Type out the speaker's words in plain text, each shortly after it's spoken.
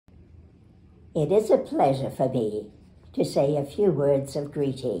It is a pleasure for me to say a few words of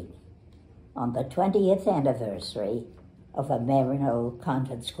greeting on the 20th anniversary of the Maryknoll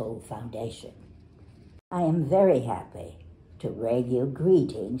Convent School Foundation. I am very happy to bring you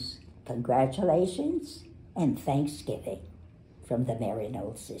greetings, congratulations, and thanksgiving from the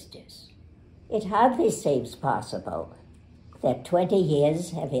Maryknoll sisters. It hardly seems possible that 20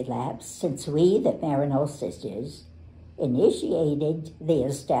 years have elapsed since we, the Maryknoll sisters, initiated the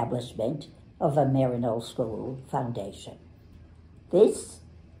establishment of the Maryknoll School Foundation. This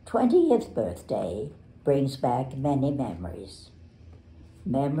 20th birthday brings back many memories.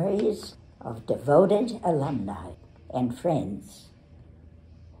 Memories of devoted alumni and friends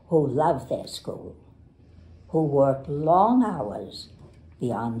who love their school, who work long hours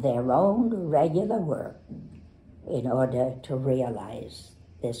beyond their own regular work in order to realize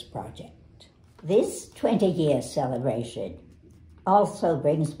this project. This 20-year celebration also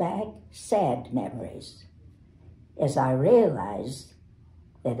brings back sad memories, as I realize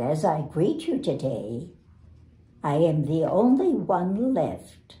that as I greet you today, I am the only one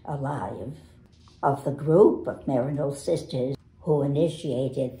left alive of the group of Maryknoll sisters who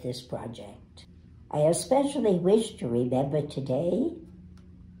initiated this project. I especially wish to remember today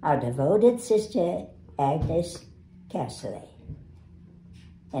our devoted sister Agnes Cassidy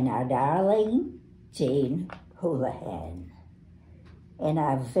and our darling Jean Houlihan, and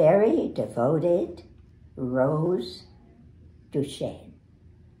our very devoted Rose Duchesne,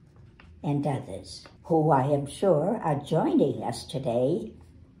 and others who I am sure are joining us today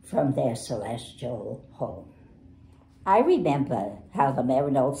from their celestial home. I remember how the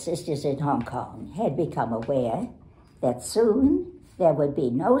Maryknoll sisters in Hong Kong had become aware that soon there would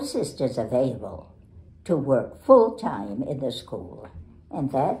be no sisters available to work full-time in the school,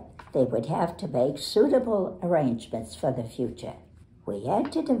 and that they would have to make suitable arrangements for the future. We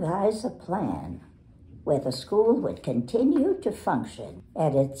had to devise a plan where the school would continue to function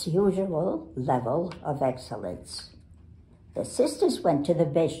at its usual level of excellence. The sisters went to the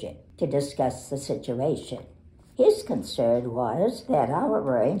bishop to discuss the situation. His concern was that our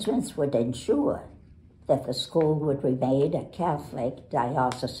arrangements would ensure that the school would remain a Catholic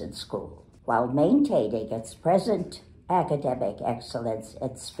diocesan school while maintaining its present academic excellence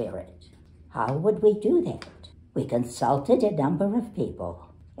and spirit. How would we do that? We consulted a number of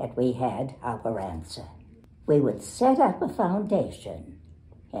people, and we had our answer. We would set up a foundation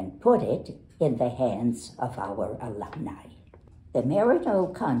and put it in the hands of our alumni. The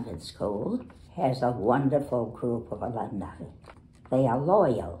Maryknoll Convent School has a wonderful group of alumni. They are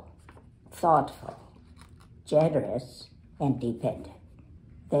loyal, thoughtful, generous, and dependent.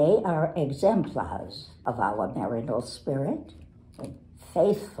 They are exemplars of our Maryknoll spirit and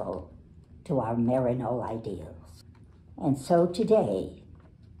faithful to our Maryknoll ideals. And so today,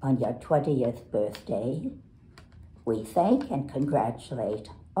 on your 20th birthday, we thank and congratulate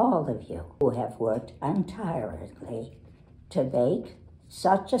all of you who have worked untiringly to make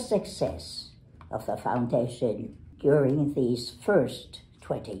such a success of the foundation during these first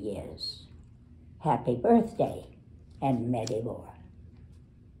 20 years. Happy birthday, and many more.